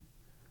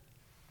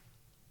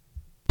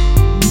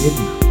Welcome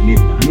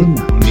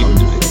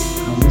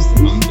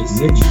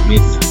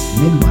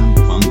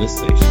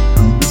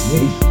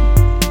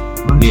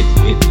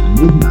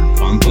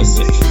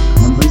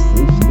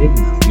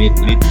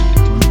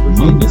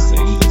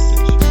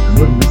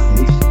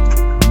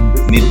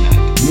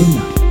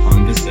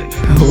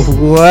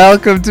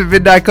to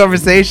Midnight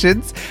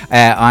Conversations.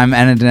 I'm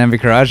Anand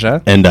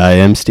Karaja. And I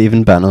am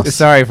Stephen Banos.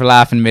 Sorry for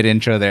laughing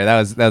mid-intro there.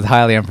 That was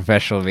highly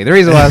unprofessional of me. The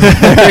reason why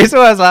I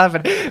was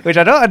laughing, which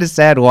I don't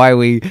understand why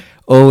we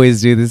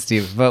always do this,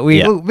 Stephen, but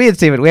me and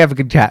Stephen, we have a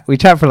good chat. We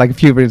chat for like a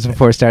few minutes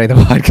before starting the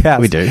podcast.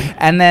 We do.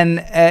 And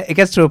then it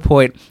gets to a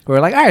point where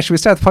we're like, all right, should we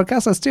start the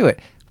podcast? Let's do it.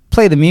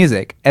 Play the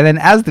music, and then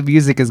as the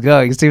music is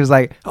going, Steve was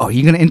like, "Oh,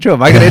 you gonna intro?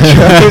 Am I gonna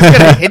intro? Who's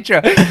gonna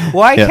intro?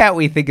 Why can't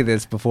we think of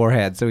this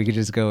beforehand so we could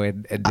just go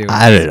in and do it?"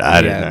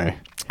 I don't know.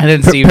 And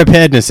then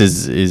preparedness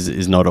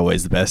is not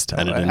always the best.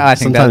 I think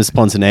sometimes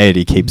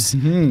spontaneity keeps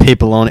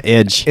people on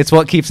edge. It's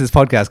what keeps this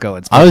podcast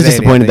going. I was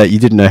disappointed that you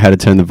didn't know how to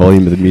turn the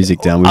volume of the music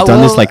down. We've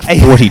done this like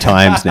 40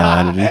 times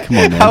now, Anand. Come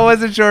on, man. I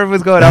wasn't sure if it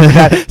was going up or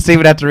not. Steve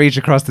would have to reach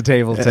across the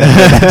table to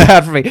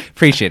that for me.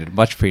 Appreciated,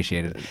 much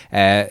appreciated.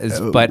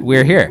 But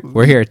we're here.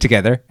 We're here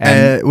together.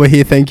 We're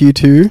here. Thank you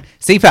to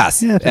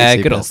CPAS. Yeah,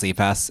 good old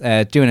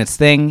CPAS doing its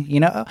thing. You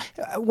know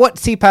what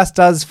CPAS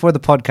does for the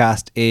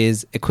podcast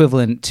is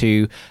equivalent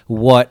to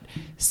what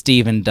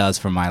Stephen does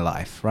for my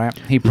life, right?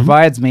 He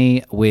provides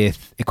me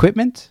with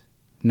equipment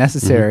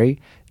necessary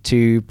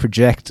to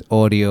project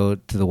audio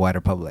to the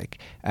wider public.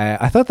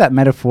 I thought that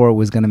metaphor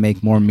was going to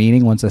make more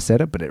meaning once I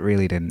said it, but it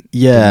really didn't.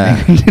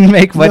 Yeah. Didn't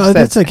make much sense.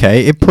 That's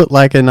okay. It put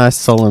like a nice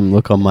solemn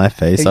look on my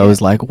face. I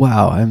was like,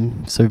 wow,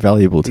 I'm so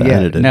valuable to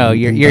Anand. No,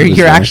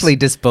 you're actually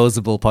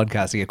disposable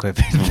podcasting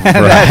equipment.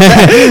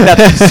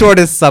 That's sort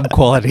of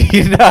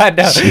sub-quality. No. I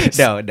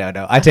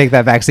take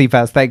that back,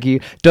 CPAS. Thank you.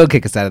 Don't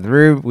kick us out of the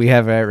room. We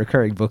have a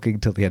recurring booking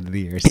till the end of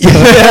the year. So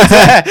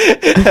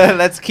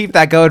let's keep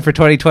that going for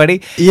 2020.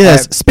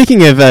 Yes.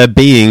 Speaking of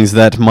beings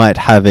that might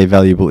have a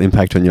valuable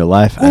impact on your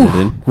life,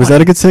 Anand. Was that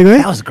a good segue?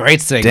 That was a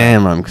great segue.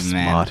 Damn, I'm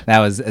smart. That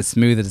was as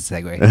smooth as a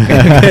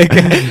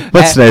segue.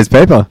 What's today's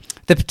paper?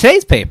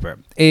 Today's paper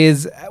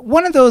is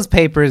one of those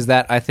papers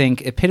that I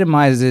think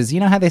epitomizes, you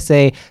know how they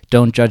say,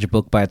 don't judge a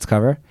book by its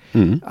cover?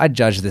 I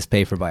judge this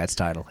paper by its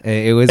title.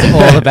 It was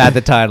all about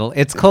the title.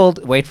 It's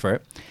called, wait for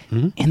it,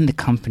 In the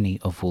Company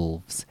of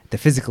Wolves, the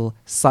physical,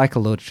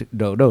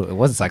 psychological, no, it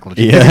wasn't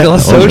psychological, physical,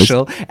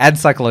 social, and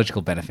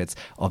psychological benefits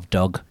of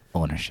dog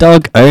ownership.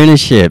 Dog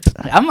ownership.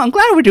 I'm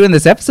glad we're doing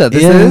this episode.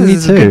 This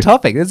is a good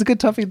topic. This is a good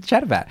topic to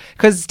chat about.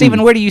 Because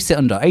Stephen, where do you sit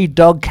on dog? Are you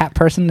dog cat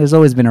person? There's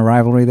always been a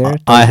rivalry there.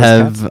 I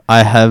have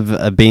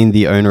been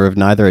the owner of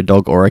neither a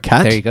dog or a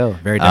cat. There you go.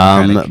 Very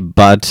democratic.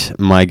 But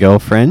my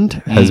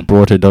girlfriend has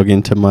brought a dog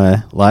into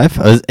my life.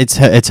 It's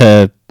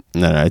her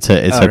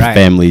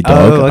family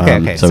dog. Oh,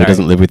 okay. So it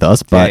doesn't live with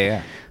us,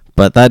 but.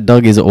 But that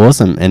dog is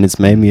awesome, and it's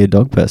made me a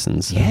dog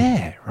person. So.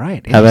 Yeah,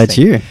 right. How about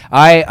you?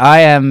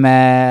 I am.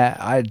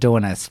 I don't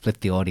want to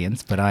split the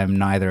audience, but I'm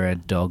neither a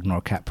dog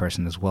nor cat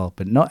person as well.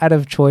 But not out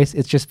of choice.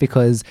 It's just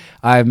because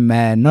I'm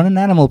not an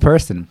animal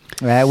person,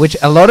 which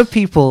a lot of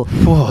people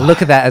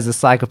look at that as a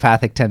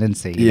psychopathic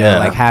tendency. You know,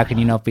 like, how can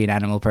you not be an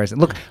animal person?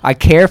 Look, I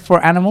care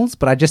for animals,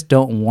 but I just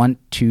don't want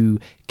to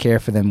care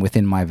for them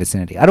within my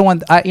vicinity. I don't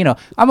want.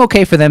 I'm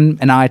okay for them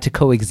and I to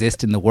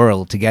coexist in the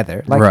world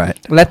together. Like,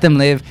 let them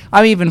live.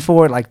 I'm even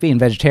for like being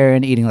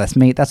vegetarian, eating less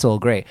meat. That's all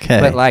great.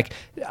 But like,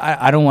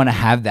 I don't want to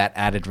have that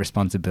added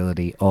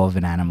responsibility of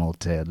an animal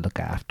to look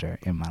after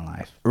in my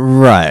life.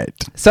 Right.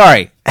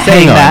 Sorry.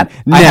 Saying that.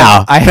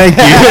 Now, thank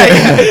you.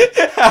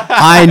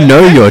 I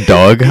know your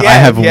dog. I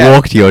have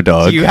walked your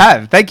dog. You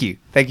have. Thank you.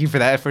 Thank you for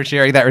that, for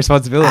sharing that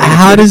responsibility.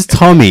 How does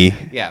Tommy?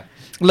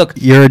 Look,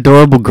 your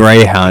adorable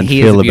greyhound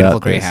he feel is a beautiful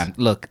about greyhound. this?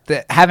 Look,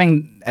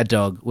 having a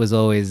dog was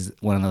always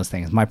one of those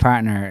things. My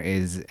partner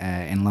is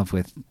in love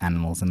with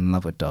animals and in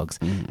love with dogs,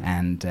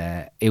 and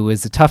it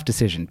was a tough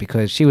decision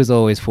because she was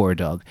always for a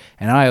dog,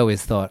 and I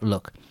always thought,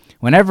 look,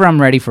 whenever I'm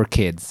ready for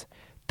kids,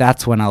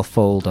 that's when I'll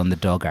fold on the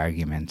dog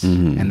argument,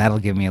 and that'll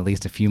give me at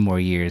least a few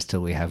more years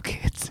till we have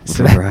kids.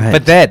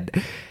 But then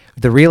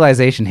the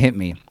realization hit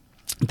me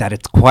that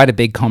it's quite a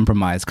big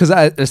compromise. Because,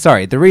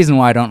 the reason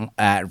why I don't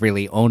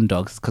really own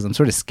dogs is because I'm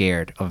sort of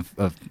scared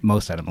of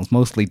most animals,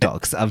 mostly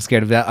dogs. I'm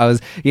scared of that. I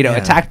was,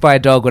 attacked by a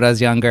dog when I was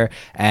younger,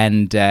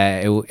 and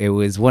it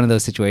was one of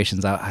those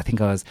situations. I think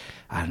I was,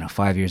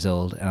 5 years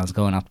old, and I was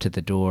going up to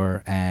the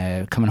door,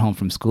 coming home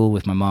from school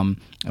with my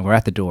mum, and we're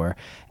at the door,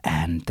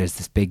 and there's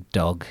this big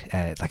dog,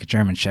 like a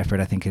German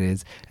Shepherd, I think it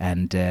is,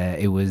 and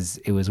it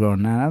was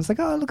rolling around. I was like,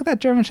 oh, look at that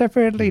German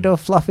Shepherd,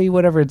 Fluffy,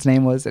 whatever its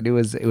name was, and it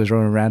was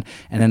rolling around,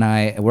 and then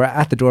we're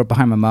at the door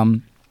behind my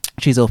mum.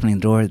 She's opening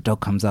the door. The dog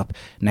comes up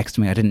next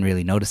to me. I didn't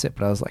really notice it,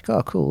 but I was like,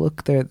 "Oh, cool!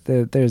 Look,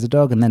 there's a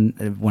dog." And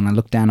then when I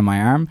looked down at my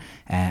arm,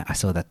 I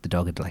saw that the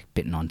dog had like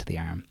bitten onto the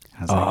arm.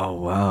 I was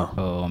wow!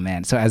 Oh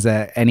man! So as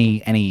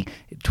any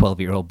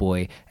 12-year-old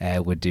boy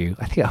would do,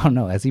 I think I don't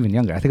know. I was even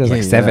younger. I think I was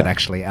like 7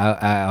 actually.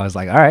 I was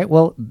like, all right,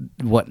 well,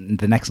 what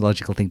the next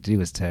logical thing to do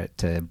is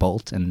to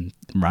bolt and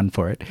run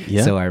for it.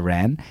 Yeah. So I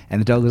ran,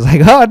 and the dog was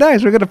like, "Oh,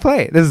 nice! We're gonna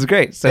play. This is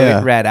great." So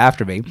it ran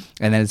after me,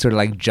 and then it sort of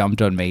like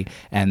jumped on me,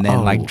 and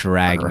then like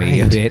dragged me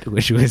a bit,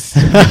 which was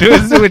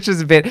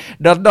a bit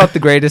not the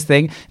greatest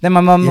thing. Then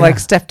my mum like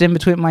stepped in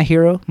between my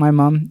hero, my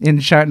mum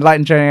in light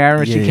and shining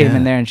armor. She came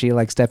in there and she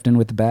like stepped in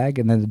with the bag,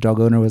 and then the dog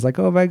owner was like,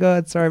 "Oh my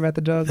god, sorry about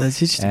the dog."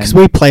 Because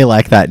we play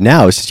like that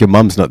now. It's just your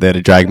mum's not there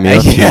to drag me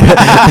up.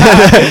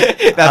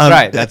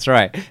 That's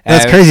right.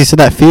 That's crazy. So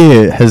that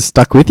fear has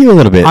stuck with you a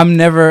little bit. I'm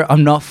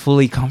not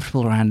fully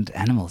comfortable around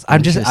animals. I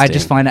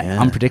just find it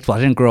unpredictable. I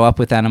didn't grow up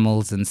with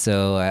animals, and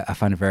so I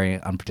find it very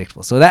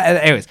unpredictable. So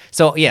anyways.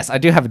 So yes, I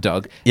do have a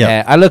dog.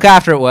 Yeah, I look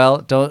after it well.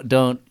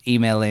 Don't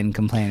email in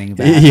complaining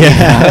about it.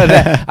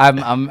 Yeah.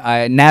 I'm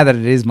now that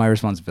it is my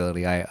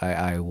responsibility,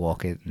 I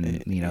walk it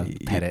and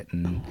pet it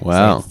and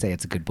say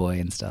it's a good boy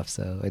and stuff.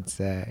 So it's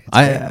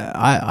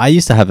I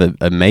used to have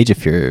a major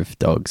fear of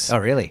dogs. Oh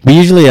really? We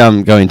usually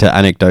go into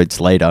anecdotes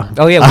later.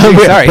 Oh yeah,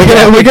 sorry.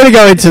 We're gonna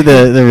go into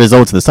the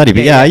results of the study.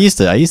 But I used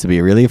to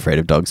be really afraid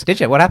of dogs.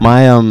 Did you? What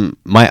happened?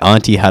 My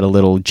auntie had a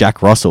little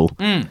Jack Russell.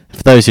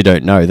 For those who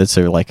don't know, that's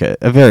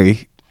a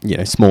very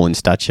small in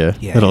stature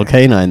little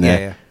canine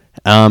there.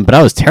 But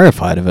I was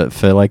terrified of it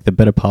for like the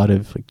better part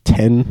of like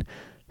 10,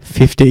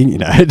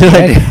 15, up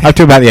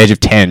to about the age of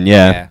 10.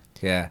 Yeah.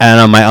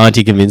 And my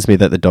auntie convinced me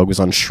that the dog was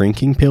on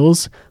shrinking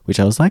pills,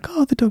 which I was like,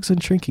 "Oh, the dog's on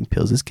shrinking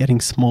pills. It's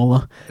getting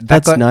smaller.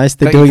 That's nice.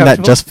 They're doing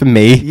that just for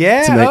me."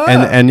 Yeah.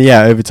 And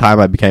over time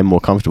I became more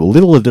comfortable.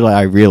 Little did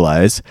I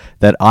realize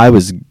that I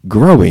was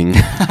growing.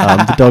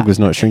 The dog was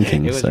not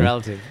shrinking. It was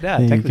relative. Yeah,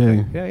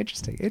 technically. Yeah,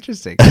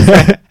 interesting.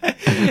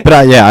 But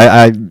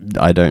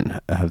I don't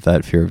have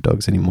that fear of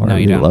dogs anymore. No, I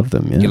really love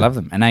them. Yeah. You love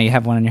them, and now you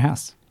have one in your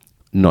house.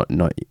 Not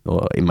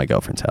in my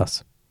girlfriend's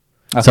house.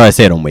 Okay. So I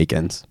see it on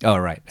weekends. Oh,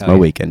 right. It's my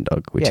weekend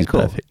dog, which is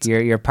cool. Perfect.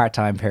 Your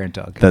part-time parent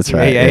dog. That's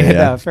right. Yeah.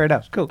 No, fair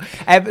enough. Cool.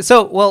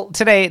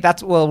 Today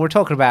we're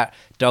talking about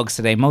dogs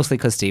today, mostly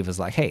because Steve was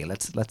like, "Hey,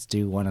 let's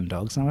do one on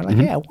dogs," and we're like,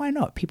 "Yeah, why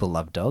not? People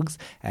love dogs,"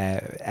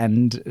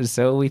 and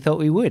so we thought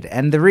we would.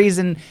 And the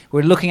reason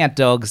we're looking at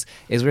dogs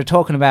is we're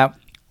talking about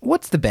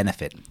what's the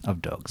benefit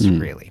of dogs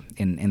really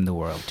in the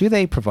world? Do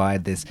they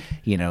provide this?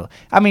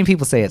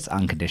 People say it's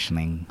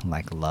unconditioning,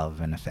 like love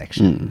and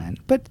affection,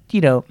 but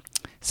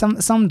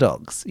some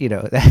dogs,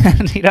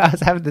 I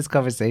was having this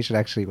conversation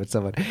actually with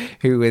someone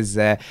who was,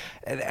 I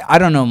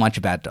don't know much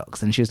about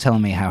dogs, and she was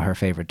telling me how her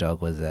favorite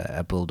dog was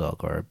a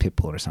bulldog or a pit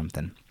bull or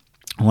something.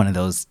 One of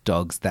those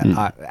dogs that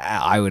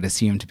I would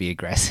assume to be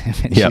aggressive.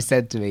 And she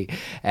said to me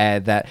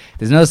that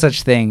there's no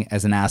such thing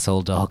as an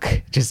asshole dog.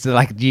 Just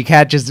like you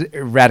can't just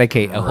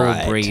eradicate a whole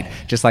breed,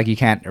 just like you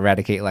can't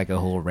eradicate like a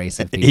whole race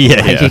of people.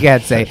 You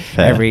can't say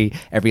every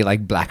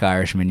like black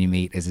Irishman you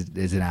meet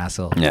is an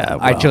asshole. Yeah,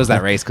 I chose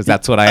that race because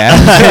that's what I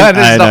am.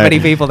 There's not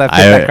many people that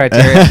fit that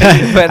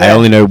criteria. But I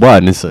only know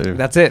one, so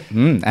that's it.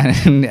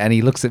 And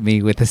he looks at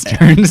me with a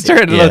stern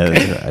look.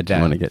 I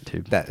didn't want to get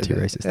too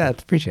racist. Yeah,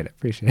 appreciate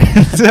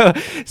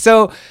it.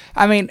 So,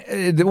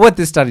 what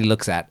this study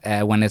looks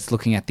at when it's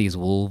looking at these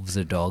wolves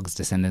or dogs,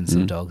 descendants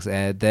of dogs,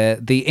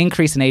 the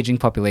increase in aging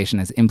population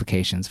has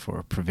implications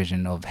for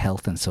provision of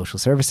health and social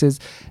services.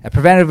 A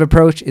preventative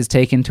approach is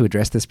taken to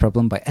address this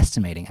problem by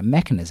estimating a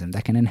mechanism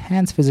that can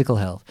enhance physical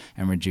health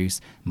and reduce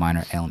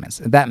minor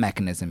ailments. That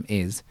mechanism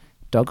is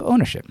dog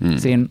ownership.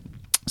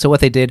 So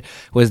what they did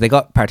was they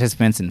got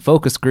participants in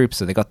focus groups,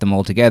 so they got them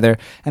all together,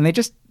 and they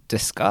just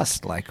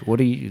discussed like, what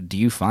do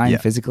you find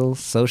physical,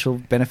 social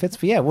benefits?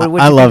 But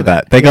I love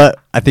that. They got,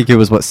 I think it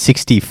was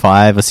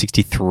 65 or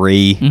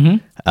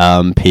 63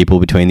 people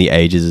between the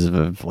ages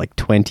of like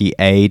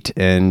 28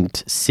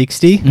 and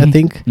 60, I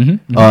think.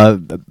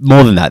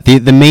 More than that.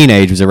 The mean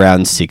age was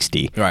around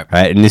 60. Right.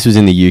 And this was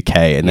in the UK,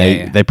 and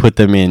they put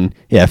them in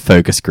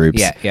focus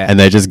groups. And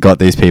they just got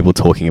these people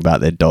talking about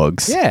their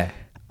dogs. Yeah.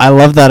 I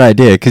love that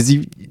idea because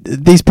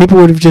these people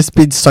would have just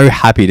been so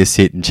happy to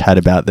sit and chat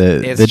about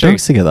their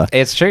dogs together.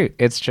 It's true.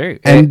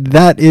 And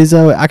that is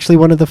actually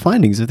one of the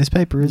findings of this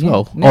paper as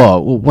well.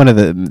 One of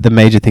the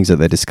major things that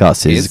they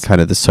discuss is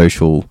kind of the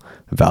social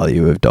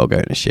value of dog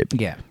ownership.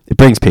 Yeah. It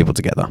brings people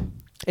together.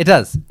 It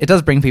does. It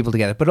does bring people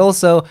together, but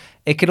also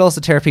it could also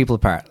tear people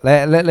apart.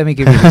 Let me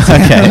give you an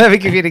example. Let me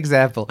give you an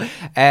example.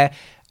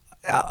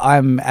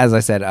 As I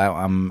said,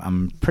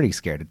 I'm pretty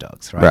scared of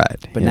dogs, right?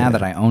 But now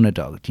that I own a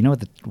dog, do you know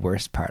what the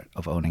worst part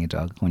of owning a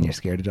dog when you're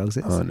scared of dogs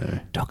is? Oh no.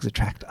 Dogs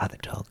attract other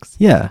dogs.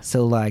 Yeah.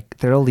 So like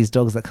there are all these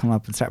dogs that come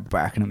up and start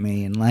barking at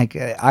me, and like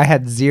I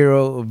had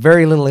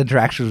very little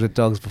interactions with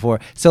dogs before.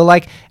 So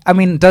like,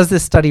 does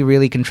this study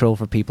really control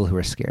for people who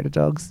are scared of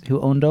dogs,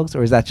 who own dogs,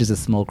 or is that just a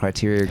small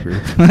criteria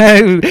group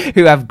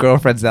who have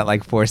girlfriends that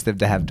like force them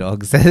to have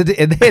dogs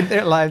in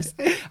their lives?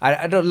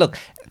 I don't look.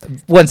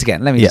 Once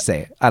again, let me just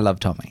say, I love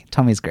Tommy.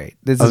 Tommy's great.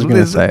 I was going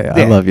to say,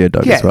 I love your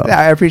dog as well.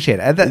 I appreciate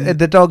it.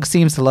 The dog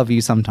seems to love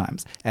you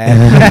sometimes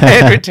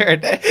in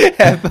return.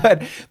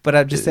 But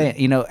I'm just saying,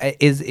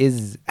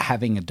 is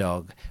having a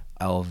dog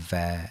of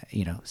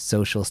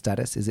social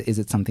status, is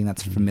it something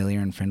that's familiar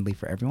and friendly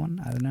for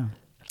everyone? I don't know.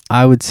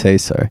 I would say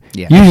so.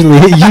 Yeah.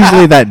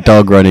 Usually that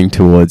dog running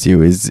towards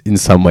you is in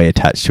some way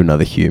attached to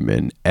another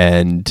human,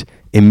 and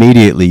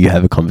immediately you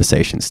have a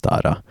conversation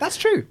starter. That's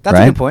true. That's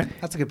a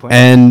good point.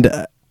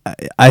 And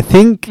I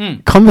think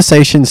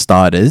conversation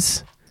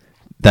starters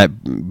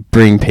that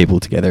bring people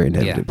together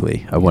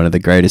inevitably are one of the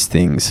greatest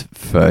things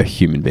for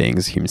human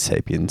beings, human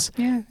sapiens.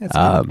 Yeah, that's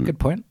a good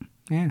point.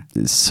 Yeah.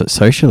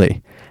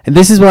 Socially. And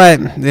this is why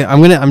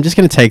I'm just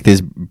gonna take this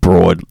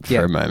broad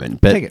for a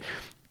moment. But take it.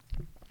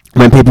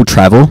 When people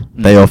travel,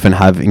 they often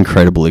have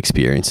incredible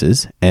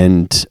experiences,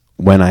 and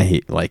when I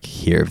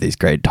hear of these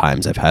great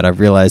times I've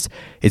realized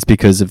it's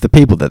because of the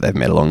people that they've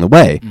met along the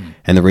way.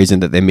 And the reason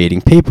that they're meeting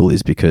people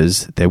is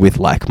because they're with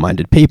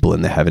like-minded people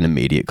and they have an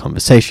immediate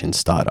conversation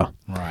starter.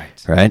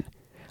 Right?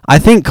 I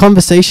think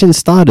conversation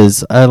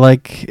starters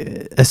are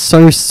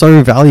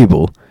so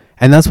valuable.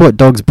 And that's what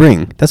dogs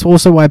bring. That's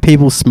also why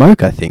people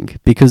smoke, I think,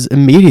 because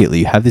immediately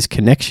you have this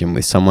connection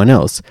with someone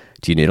else.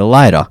 Do you need a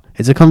lighter?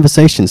 It's a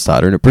conversation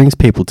starter, and it brings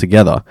people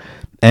together.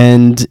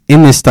 And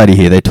in this study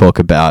here, they talk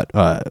about,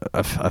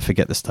 I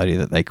forget the study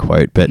that they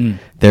quote, but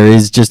there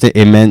is just an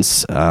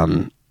immense,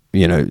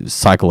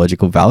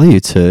 psychological value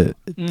to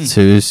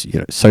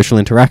social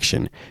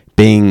interaction,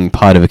 being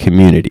part of a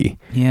community.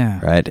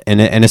 Yeah. Right.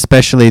 And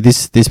especially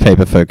this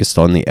paper focused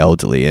on the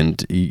elderly,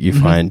 and you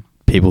find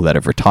people that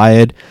have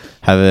retired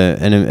have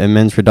an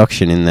immense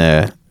reduction in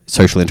their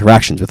social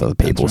interactions with other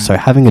people. Right. So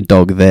having a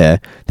dog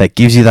there that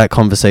gives you that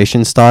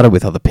conversation starter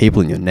with other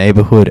people in your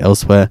neighborhood,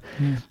 elsewhere,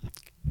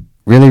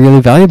 really,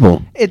 really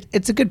valuable.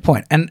 It's a good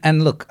point.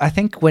 And look, I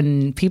think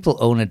when people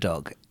own a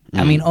dog,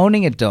 I mean,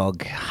 owning a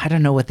dog, I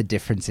don't know what the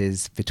difference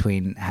is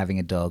between having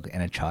a dog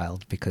and a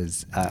child,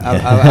 because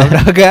I'm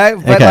a dog guy,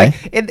 but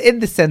in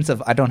the sense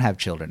of, I don't have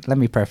children. Let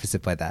me preface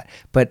it by that.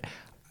 But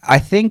I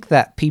think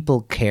that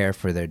people care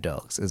for their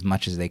dogs as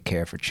much as they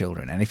care for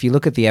children. And if you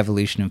look at the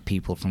evolution of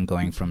people from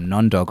going from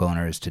non-dog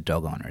owners to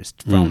dog owners,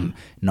 from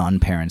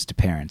non-parents to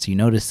parents, you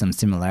notice some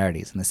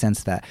similarities in the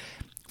sense that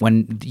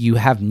when you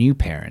have new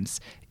parents,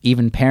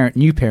 even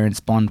new parents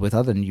bond with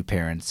other new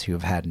parents who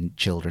have had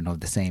children of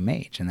the same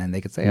age, and then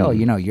they could say, "Oh,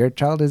 your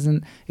child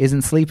isn't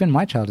sleeping.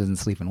 My child isn't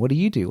sleeping. What do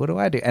you do? What do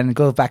I do?" And it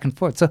goes back and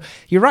forth. So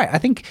you're right. I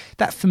think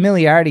that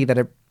familiarity that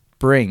it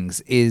brings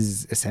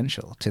is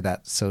essential to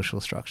that social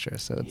structure.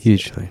 So it's,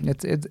 hugely,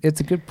 it's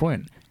a good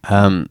point.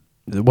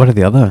 What are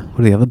the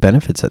other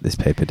benefits that this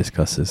paper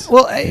discusses?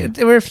 Well,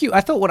 there were a few.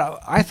 I thought what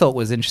I thought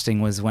was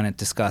interesting was when it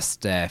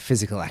discussed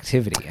physical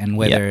activity and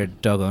whether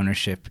dog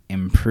ownership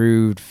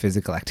improved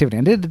physical activity.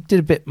 And did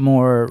a bit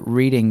more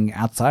reading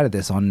outside of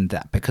this on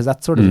that, because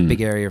that's sort of a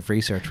big area of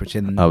research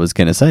within. I was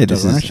going to say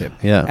dog ownership.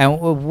 And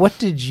what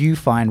did you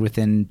find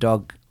within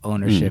dog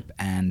ownership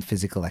and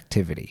physical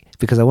activity?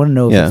 Because I want to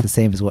know if it's the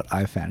same as what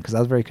I found, because I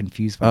was very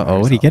confused by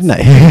what are you getting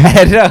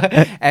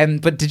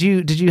at? But did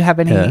you have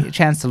any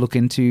chance to look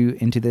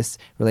into this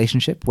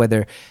relationship,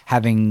 whether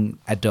having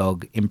a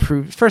dog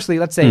improve? Firstly,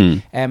 let's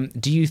say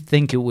do you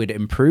think it would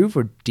improve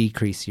or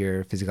decrease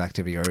your physical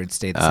activity, or it would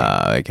stay the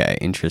same? Okay,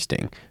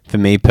 interesting. For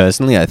me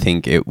personally, I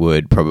think it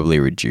would probably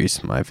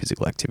reduce my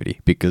physical activity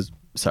because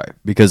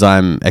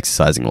I'm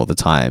exercising all the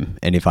time,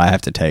 and if I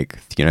have to take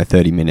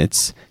 30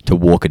 minutes to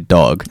walk a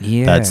dog,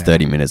 that's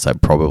 30 minutes I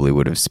probably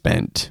would have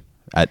spent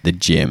at the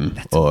gym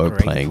or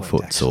playing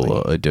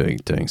futsal or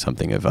doing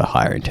something of a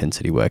higher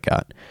intensity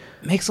workout.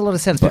 Makes a lot of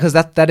sense, because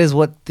that is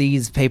what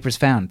these papers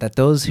found, that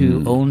those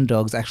who own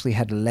dogs actually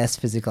had less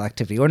physical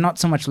activity, or not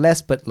so much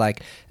less, but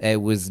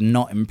it was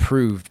not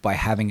improved by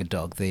having a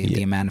dog,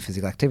 the amount of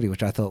physical activity,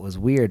 which I thought was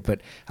weird.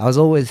 But I was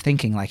always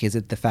thinking, is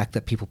it the fact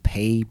that people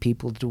pay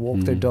people to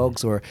walk their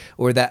dogs, or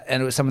that,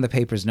 and some of the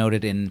papers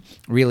noted in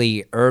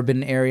really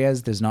urban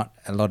areas there's not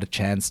a lot of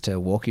chance to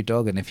walk your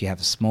dog, and if you have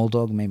a small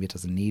dog maybe it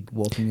doesn't need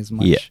walking as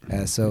much.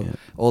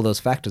 All those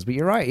factors. But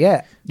you're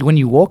right, when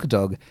you walk a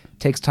dog, it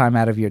takes time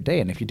out of your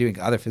day, and if you're doing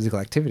other physical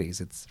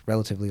activities, it's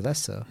relatively less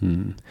so.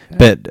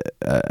 But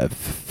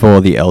for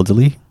the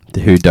elderly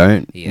who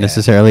don't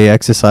necessarily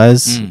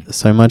exercise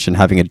so much, and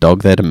having a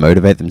dog there to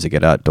motivate them to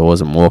get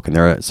outdoors and walk, and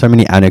there are so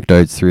many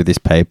anecdotes through this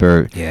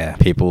paper,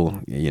 people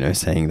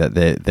saying that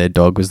their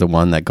dog was the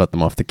one that got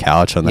them off the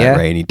couch on that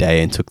rainy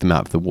day and took them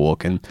out for the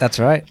walk. And that's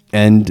right.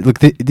 And look,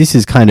 this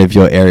is kind of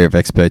your area of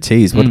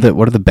expertise. What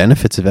are the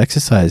benefits of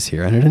exercise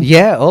here,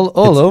 Anadin?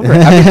 All over.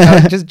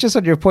 I mean, just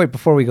on your point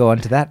before we go on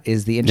to that,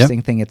 is the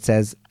interesting thing it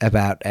says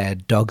about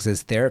dogs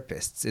as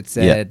therapists. It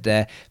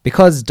said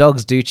because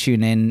dogs do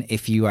tune in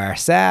if you are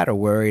sad or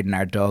worried, and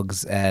our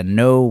dogs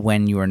know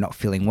when you are not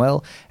feeling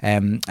well.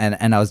 And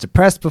I was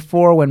depressed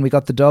before when we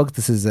got the dog.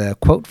 This is a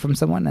quote from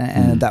someone,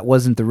 and that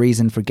wasn't the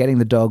reason for getting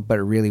the dog, but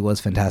it really was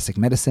fantastic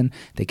medicine.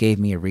 They gave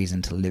me a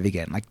reason to live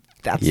again.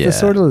 That's the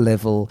sort of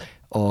level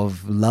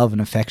of love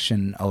and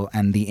affection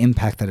and the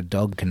impact that a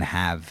dog can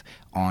have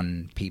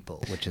on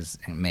people, which is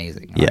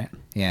amazing. Right?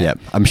 Yeah.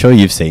 I'm sure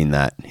you've seen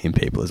that in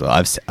people as well.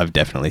 I've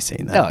definitely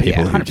seen that.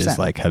 People who just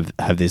like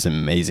have this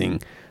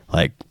amazing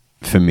like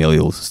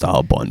familial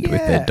style bond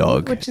with their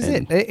dog, which is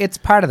it's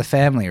part of the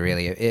family,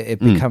 really.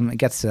 It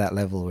gets to that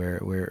level where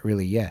it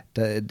really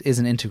it is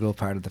an integral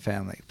part of the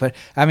family. But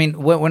I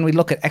mean, when we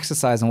look at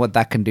exercise and what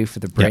that can do for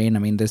the brain, I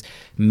mean, there's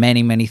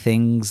many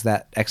things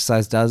that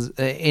exercise does.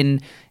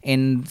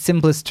 In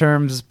simplest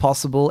terms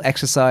possible,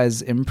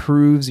 exercise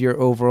improves your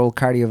overall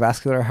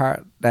cardiovascular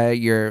heart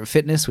your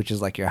fitness, which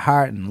is like your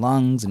heart and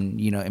lungs, and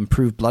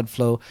improve blood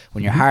flow.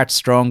 When your heart's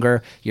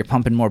stronger, you're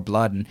pumping more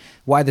blood. And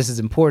why this is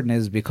important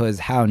is because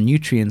how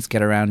nutrients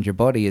get around your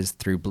body is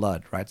through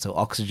blood, right? So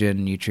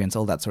oxygen, nutrients,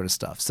 all that sort of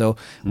stuff. So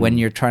when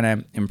you're trying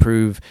to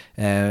improve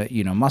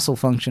muscle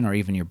function or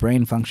even your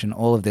brain function,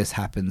 all of this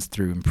happens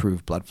through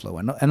improved blood flow.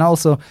 And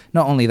also,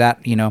 not only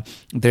that,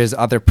 there's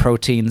other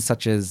proteins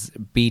such as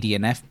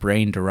BDNF,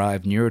 brain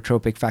derived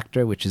neurotropic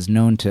factor, which is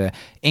known to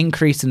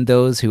increase in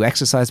those who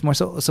exercise more.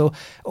 So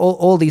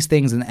all these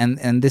things,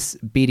 and this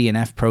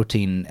BDNF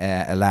protein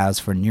allows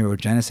for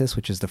neurogenesis,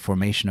 which is the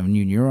formation of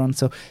new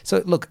neurons.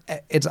 So look,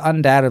 it's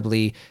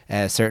undoubtedly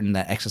certain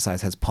that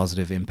exercise has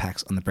positive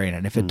impacts on the brain,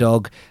 and if a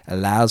dog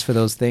allows for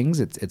those things,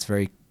 it's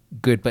very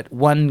good. But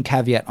one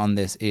caveat on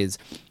this is,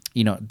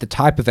 the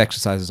type of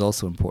exercise is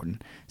also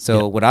important.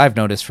 So what I've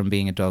noticed from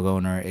being a dog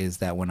owner is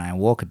that when I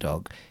walk a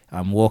dog,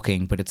 I'm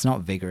walking, but it's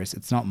not vigorous,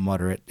 it's not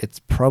moderate. It's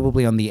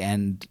probably on the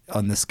end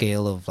on the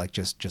scale of like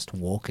just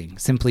walking,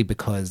 simply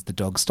because the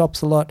dog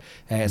stops a lot.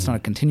 It's not a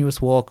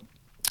continuous walk.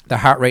 The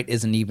heart rate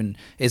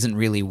isn't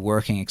really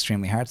working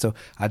extremely hard. So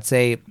I'd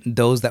say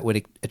those that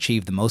would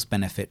achieve the most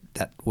benefit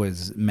that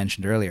was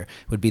mentioned earlier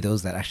would be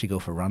those that actually go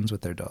for runs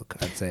with their dog.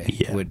 I'd say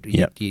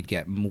you'd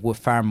get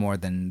far more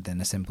than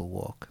a simple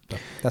walk. But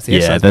that's the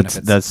exercise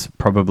benefits. That's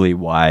probably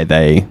why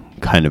they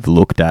kind of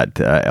looked at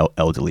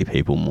elderly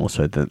people more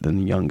so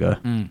than younger,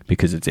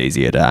 because it's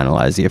easier to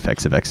analyze the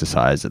effects of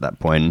exercise at that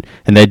point.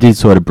 And they did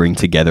sort of bring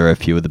together a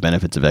few of the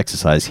benefits of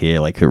exercise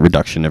here, like a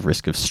reduction of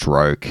risk of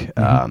stroke,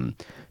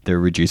 the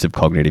reduce of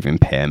cognitive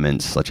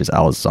impairments such as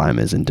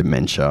Alzheimer's and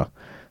dementia.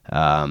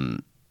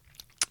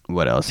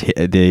 What else?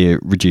 The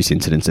reduced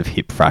incidence of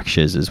hip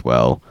fractures as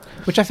well.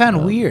 Which I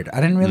found weird. I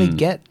didn't really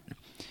get...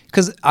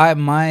 Because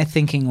my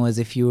thinking was,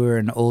 if you were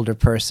an older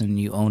person,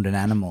 you owned an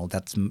animal,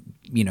 that's,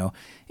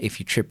 if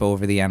you trip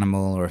over the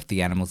animal, or if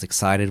the animal's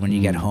excited when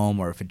you get home,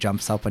 or if it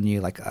jumps up on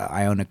you, like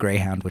I own a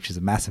greyhound, which is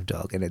a massive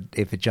dog, and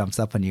if it jumps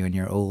up on you and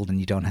you're old and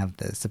you don't have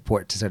the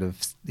support to sort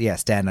of,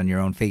 stand on your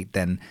own feet,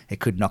 then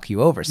it could knock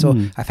you over. So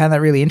I found that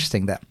really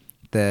interesting that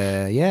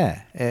I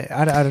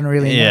don't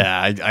really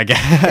know. I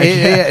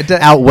guess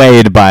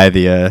outweighed by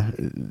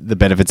the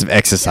benefits of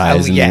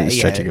exercise and the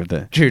stretching of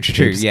the true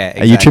yeah,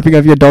 exactly. Are you tripping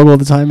over your dog all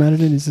the time,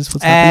 Adnan? Is this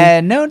what's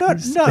happening? No, not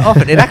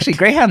often. It actually,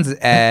 greyhounds,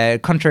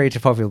 contrary to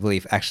popular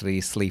belief, actually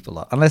sleep a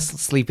lot, unless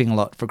sleeping a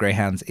lot for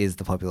greyhounds is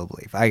the popular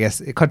belief, I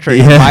guess. Contrary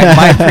to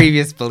my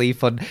previous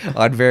belief on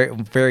very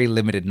very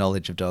limited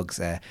knowledge of dogs,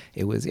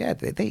 it was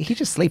he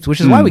just sleeps,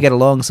 which is why we get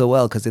along so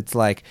well, because it's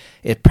like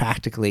it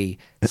practically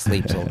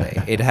sleeps all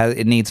day.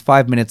 It needs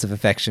 5 minutes of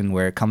affection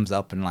where it comes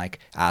up and like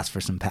asks for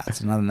some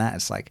pats, and other than that,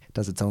 it's like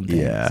does its own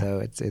thing. So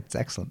it's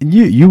excellent.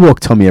 You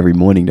walk Tommy every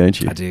morning, don't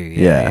you? I do.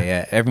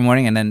 Yeah, every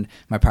morning, and then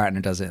my partner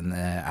does it in the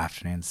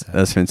afternoon. So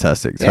that's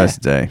fantastic. Twice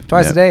a day.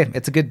 Twice a day.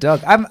 It's a good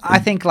dog. I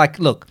think, like,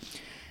 look,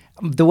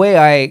 the way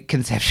I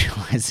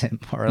conceptualize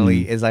it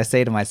morally is I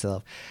say to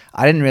myself,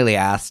 I didn't really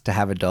ask to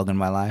have a dog in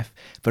my life,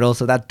 but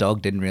also that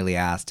dog didn't really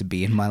ask to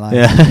be in my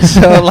life.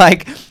 So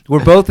like,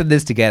 we're both in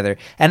this together.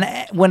 And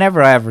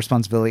whenever I have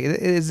responsibility,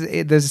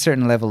 there's a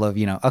certain level of,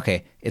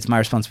 okay, it's my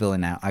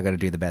responsibility now. I got to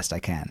do the best I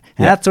can.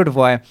 And that's sort of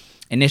why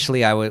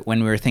initially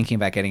when we were thinking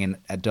about getting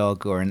a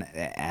dog or an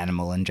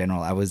animal in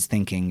general, I was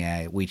thinking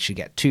we should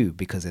get two,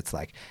 because it's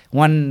like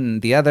one,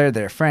 the other,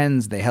 they're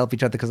friends, they help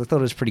each other, because I thought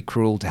it was pretty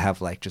cruel to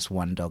have like just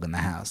one dog in the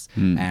house.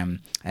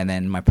 And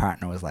then my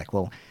partner was like,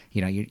 well,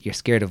 you're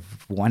scared of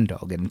one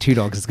dog, and two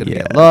dogs is going to be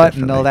a lot,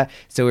 definitely. And all that.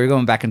 So we were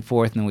going back and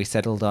forth, and then we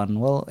settled on,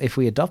 well, if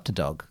we adopt a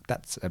dog,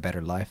 that's a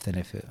better life than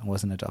if it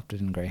wasn't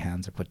adopted in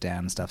greyhounds or put down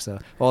and stuff. So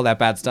all that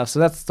bad stuff. So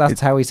that's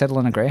how we settled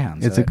on a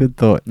greyhound. It's a good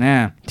thought.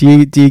 Yeah. Do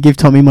you give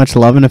Tommy much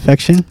love and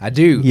affection? I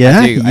do.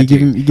 Yeah. I do.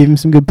 You give him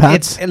some good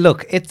pats.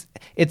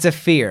 It's a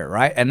fear,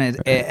 right? And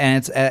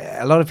it's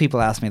a lot of people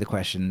ask me the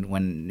question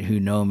who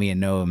know me and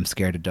know I'm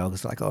scared of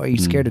dogs. Like, oh, are you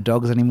scared of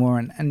dogs anymore?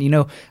 And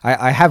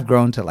I have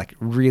grown to like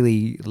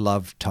really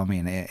love Tommy,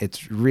 and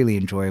it's really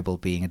enjoyable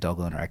being a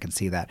dog owner. I can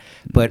see that.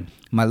 But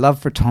my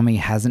love for Tommy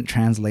hasn't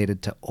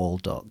translated to all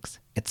dogs.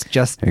 It's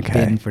just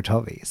been for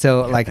Tommy.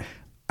 So like,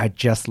 I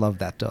just love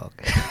that dog.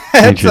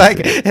 It's like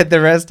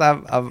the rest,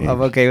 I'm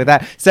okay with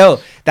that.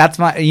 So that's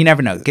you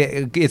never know.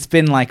 It's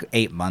been like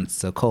 8 months,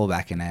 so call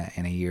back in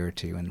a year or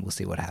two, and we'll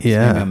see what happens.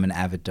 Maybe I'm an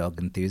avid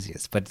dog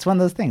enthusiast, but it's one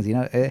of those things,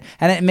 and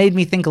it made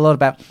me think a lot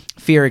about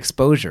fear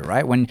exposure,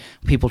 right? When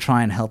people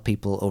try and help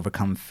people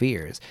overcome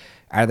fears,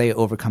 are they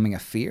overcoming a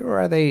fear, or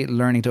are they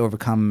learning to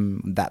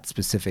overcome that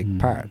specific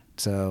part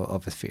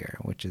of a fear,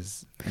 which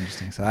is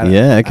interesting. So I don't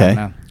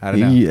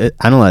know. You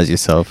analyze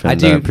yourself and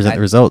present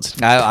the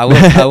results. I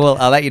will.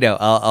 I'll let you know.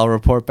 I'll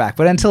report back.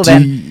 But until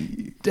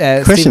then,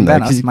 Stephen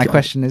Benos, my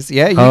question is,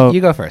 you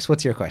go first.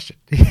 What's your question?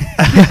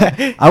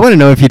 I want to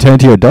know if you turn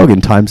to your dog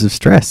in times of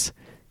stress.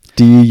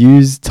 Do you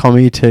use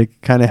Tommy to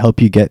kind of help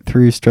you get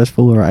through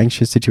stressful or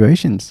anxious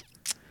situations?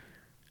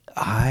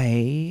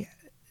 I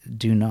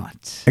do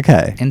not.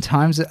 Okay. In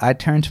times, I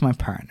turn to my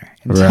partner.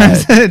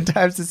 Right. In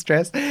times of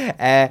stress,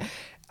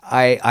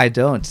 I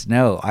don't.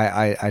 No,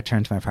 I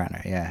turn to my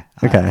partner. Yeah.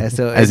 Okay.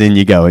 So as in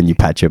you go and you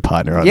pat your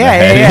partner on the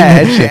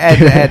head.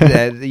 Yeah.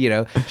 And you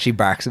know, she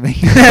barks at me.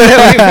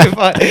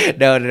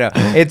 No.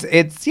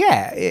 It's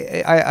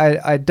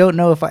I don't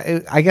know if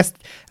I guess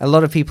a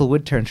lot of people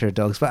would turn to their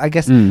dogs, but I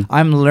guess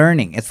I'm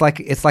learning. It's like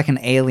an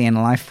alien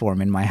life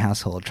form in my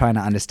household, trying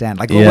to understand.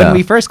 Like when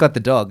we first got the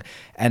dog,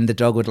 and the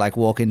dog would like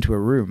walk into a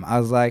room, I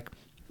was like,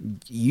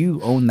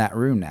 you own that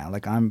room now.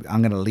 Like I'm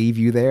gonna leave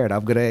you there,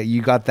 and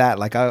you got that.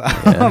 Like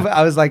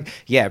I was like,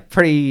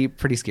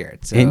 pretty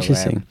scared. So,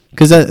 interesting,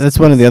 because that's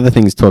one of the other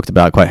things talked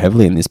about quite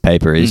heavily in this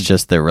paper is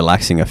just the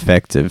relaxing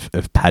effect of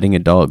patting a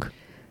dog.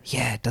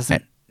 Yeah, it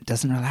doesn't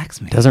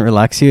relax me. Doesn't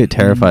relax you? It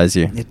terrifies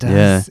you. It does.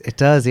 Yeah. It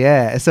does.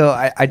 Yeah. So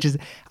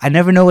I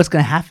never know what's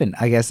going to happen.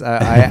 I guess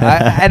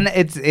and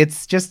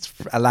it's just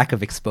a lack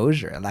of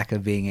exposure, a lack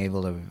of being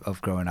able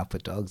of growing up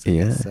with dogs. I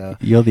guess. So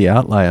you're the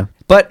outlier.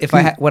 But if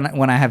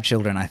when I have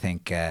children, I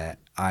think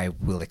I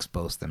will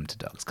expose them to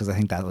dogs, because I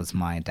think that was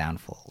my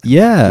downfall.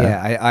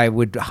 Yeah. I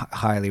would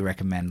highly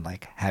recommend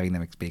like having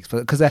them be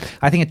exposed, because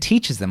I think it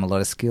teaches them a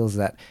lot of skills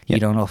that you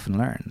don't often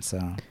learn.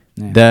 So.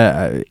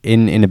 Yeah.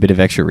 In a bit of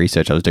extra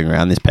research I was doing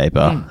around this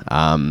paper,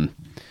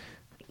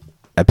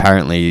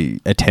 apparently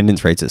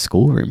attendance rates at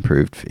school were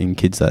improved in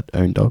kids that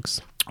own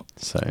dogs.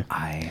 So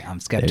I'm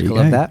skeptical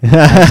of that.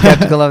 I'm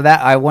skeptical of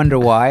that. I wonder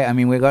why. I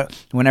mean,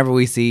 whenever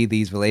we see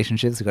these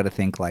relationships, we got to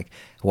think like,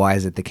 why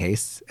is it the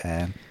case?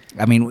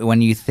 I mean,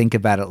 when you think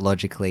about it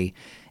logically,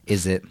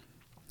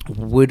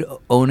 would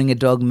owning a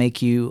dog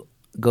make you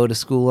go to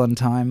school on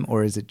time,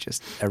 or is it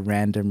just a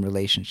random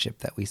relationship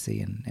that we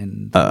see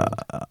in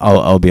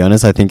I'll be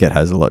honest, I think it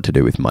has a lot to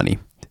do with money.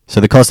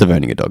 So the cost of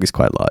owning a dog is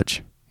quite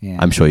large. Yeah.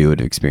 I'm sure you would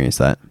have experienced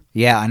that.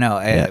 Yeah, I know.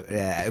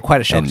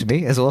 Quite a shock to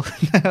me as well.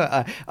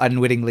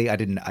 Unwittingly, I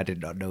did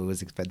not know it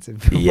was expensive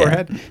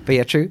beforehand. Yeah. But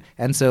yeah, true.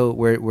 And so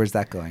where's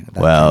that going?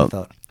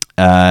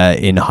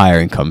 In higher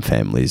income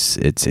families,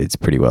 it's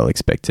pretty well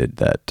expected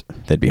that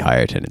there'd be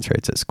higher attendance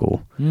rates at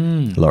school.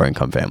 Lower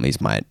income families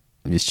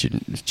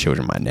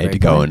children might need to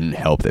go and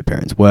help their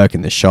parents work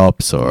in the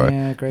shops, or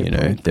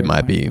they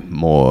might be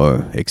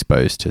more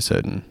exposed to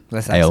certain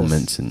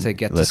ailments and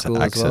less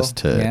access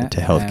to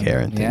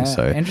healthcare and things.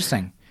 So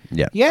interesting.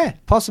 Yeah,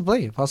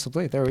 possibly.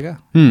 There we go.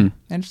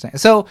 Interesting.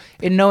 So,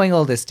 in knowing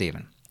all this,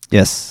 Stephen,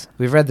 yes,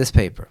 we've read this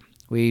paper.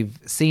 We've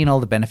seen all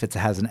the benefits it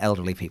has in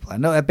elderly people. I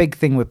know a big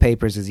thing with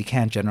papers is you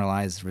can't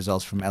generalize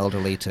results from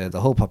elderly to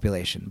the whole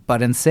population.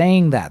 But in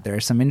saying that, there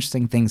are some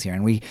interesting things here.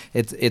 And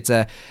it's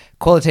a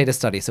qualitative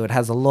study, so it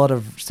has a lot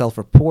of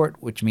self-report,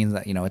 which means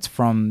that, it's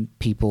from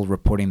people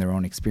reporting their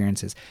own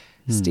experiences.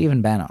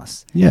 Stephen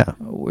Benos,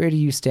 where do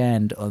you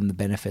stand on the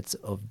benefits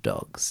of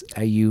dogs?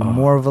 Are you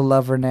more of a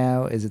lover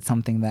now? Is it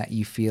something that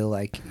you feel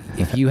like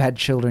if you had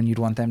children, you'd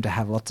want them to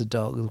have lots of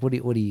dogs? What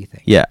do you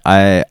think? Yeah,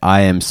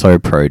 I am so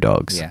pro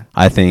dogs. Yeah.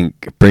 I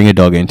think bring a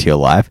dog into your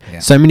life. Yeah.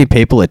 So many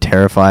people are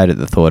terrified at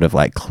the thought of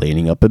like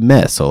cleaning up a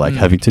mess, or like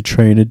having to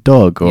train a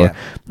dog, or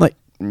like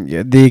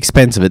the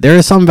expense of it. There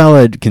are some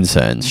valid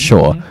concerns,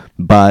 sure.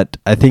 But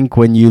I think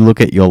when you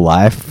look at your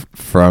life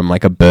from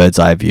like a bird's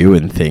eye view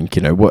and think,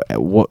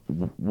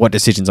 what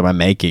decisions am I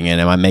making, and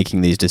am I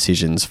making these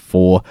decisions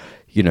for,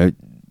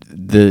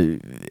 the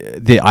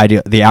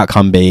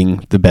outcome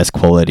being the best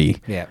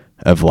quality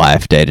of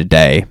life day to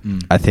day.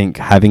 I think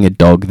having a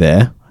dog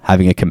there,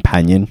 having a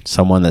companion,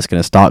 someone that's going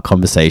to start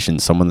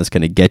conversations, someone that's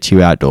going to get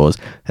you outdoors,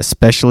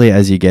 especially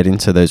as you get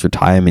into those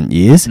retirement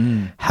years,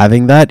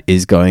 having that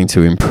is going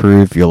to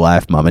improve your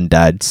life, mum and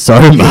dad, so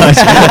much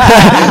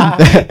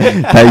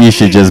that you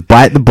should just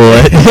bite the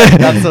bullet.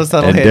 That's so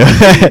subtle.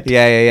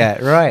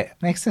 Yeah. Right.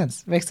 Makes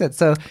sense.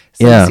 So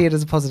you see it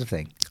as a positive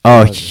thing.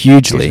 Oh,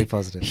 hugely.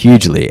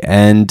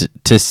 And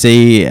to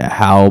see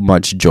how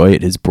much joy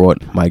it has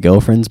brought my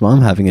girlfriend's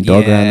mum, having a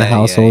dog around the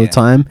house all the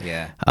time,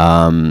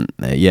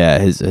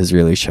 has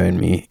really shown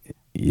me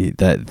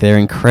that they're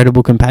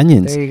incredible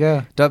companions. There you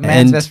go.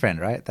 Man's best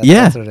friend, right?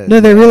 That's what it is. No,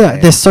 they're really,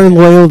 they're so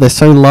loyal, they're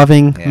so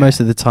loving most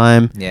of the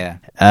time. Yeah.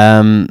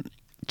 I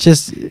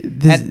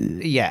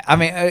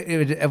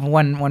mean,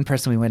 one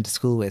person we went to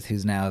school with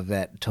who's now a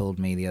vet told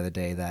me the other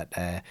day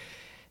that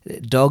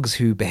dogs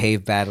who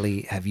behave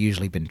badly have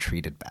usually been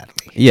treated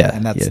badly. Yeah,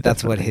 and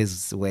that's what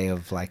his way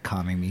of like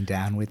calming me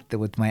down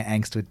with my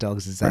angst with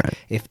dogs is that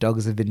if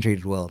dogs have been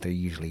treated well, they're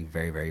usually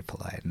very, very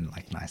polite and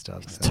like nice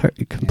dogs. So,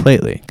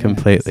 completely.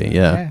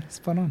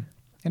 Spot on.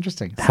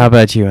 Interesting. How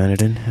about you,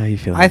 Anadin? How are you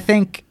feeling? I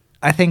think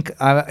I think,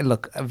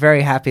 look, I'm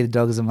very happy the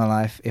dog is in my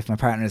life. If my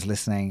partner is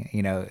listening,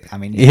 you know, I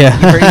mean, you've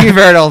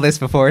heard all this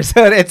before,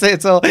 so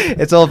it's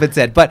all been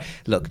said. But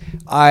look,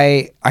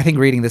 I think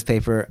reading this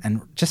paper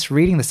and just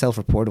reading the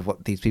self-report of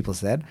what these people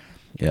said,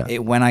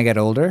 when I get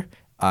older,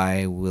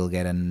 I will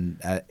get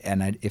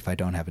if I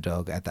don't have a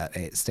dog at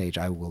that stage,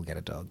 I will get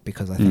a dog,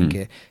 because I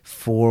think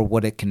for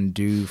what it can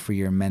do for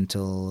your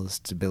mental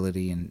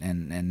stability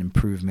and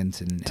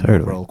improvements in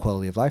overall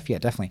quality of life. Yeah,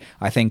 definitely.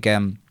 I think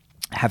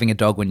having a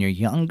dog when you're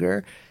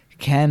younger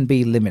can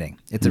be limiting.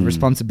 It's a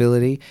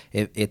responsibility.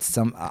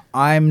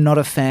 I'm not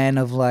a fan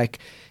of like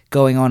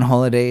going on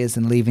holidays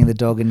and leaving the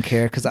dog in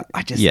care, because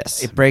I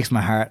just it breaks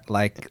my heart.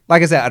 Like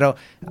I said,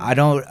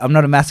 I'm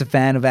not a massive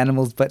fan of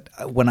animals, but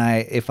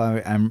if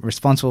I'm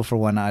responsible for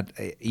one,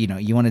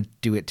 you want to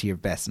do it to your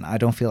best, and I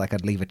don't feel like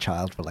I'd leave a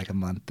child for like a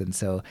month, and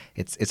so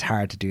it's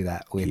hard to do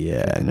that with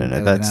that's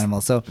an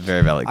animal. So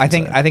very valid. I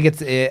think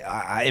it's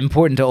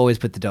important to always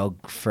put the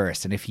dog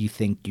first, and if you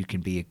think you can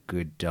be a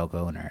good dog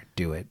owner,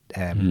 do it.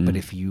 But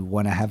if you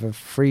want to have a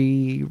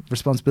free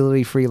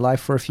life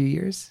for a few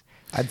years,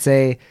 I'd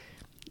say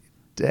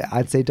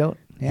don't.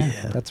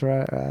 That's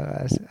where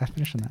I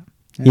finish on that.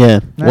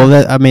 Well,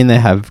 they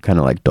have kind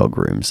of like dog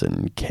rooms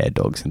and care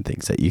dogs and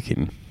things that you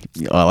can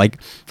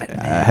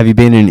have you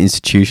been in an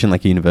institution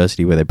like a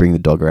university where they bring the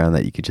dog around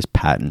that you could just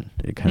pat, and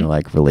it kind of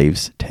like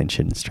relieves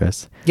tension and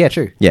stress? Yeah,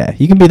 true. Yeah,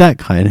 you can be that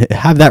kind of,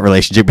 have that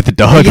relationship with the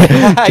dog.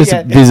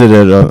 Visit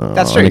it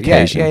on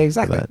occasion. Yeah,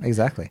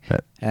 exactly.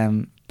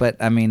 But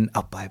I mean,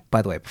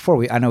 by the way,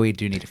 I know we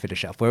do need to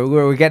finish up.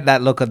 We're getting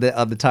that look on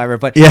the timer.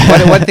 But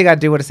one thing I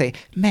do want to say,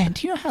 man,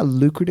 do you know how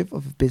lucrative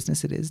of a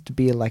business it is to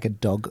be like a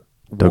dog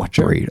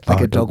watcher? Like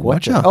a dog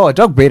watcher. Oh, a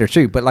dog breeder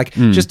too. But like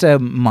just to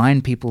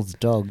mind people's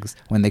dogs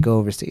when they go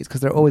overseas,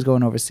 because they're always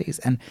going overseas,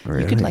 and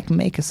you could like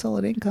make a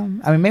solid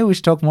income. I mean, maybe we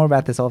should talk more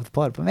about this off the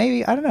pod. But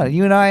maybe, I don't know,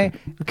 you and I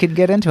could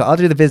get into it. I'll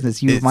do the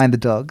business. You mind the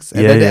dogs,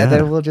 and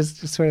then we'll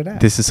just sort it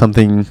out. This is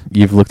something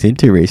you've looked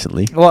into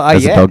recently. Well,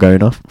 as a dog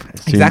owner.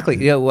 Exactly.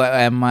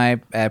 My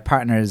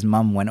partner's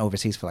mum went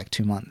overseas for like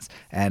 2 months,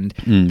 and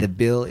the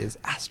bill is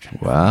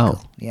astronomical.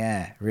 Wow.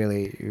 Yeah,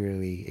 really,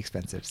 really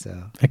expensive. So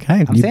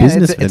okay, I'm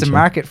saying it's a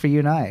market for you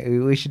and I.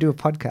 We should do a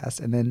podcast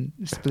and then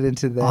split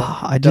into the.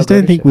 I just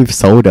don't think we've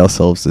sold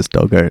ourselves as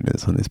dog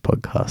owners on this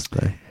podcast,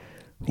 though.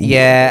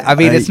 Yeah, I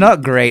mean, it's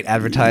not great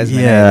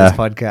advertisement in this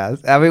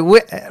podcast. I mean,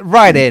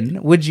 write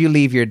in. Would you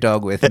leave your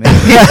dog with me?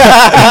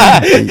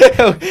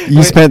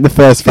 You spent the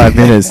first 5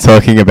 minutes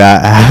talking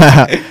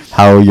about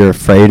how you're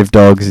afraid of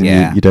dogs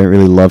and you don't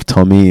really love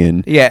Tommy.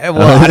 And I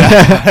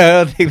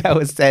don't think that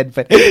was said,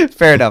 but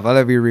fair enough. I'll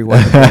let you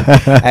rewind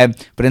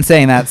it. But in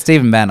saying that,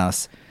 Stephen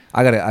Banos,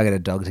 I got a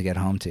dog to get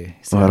home to.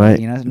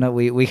 So,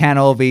 we can't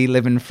all be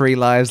living free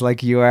lives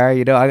like you are.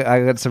 You know,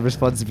 I got some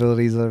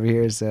responsibilities over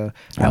here. So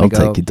I'll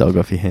take your dog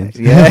off your hands.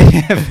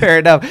 Yeah, fair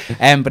enough.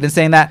 But in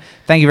saying that,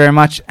 thank you very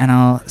much, and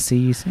I'll see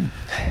you soon.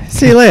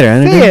 See you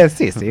later.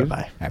 See you, Steve.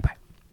 Bye. All right, bye.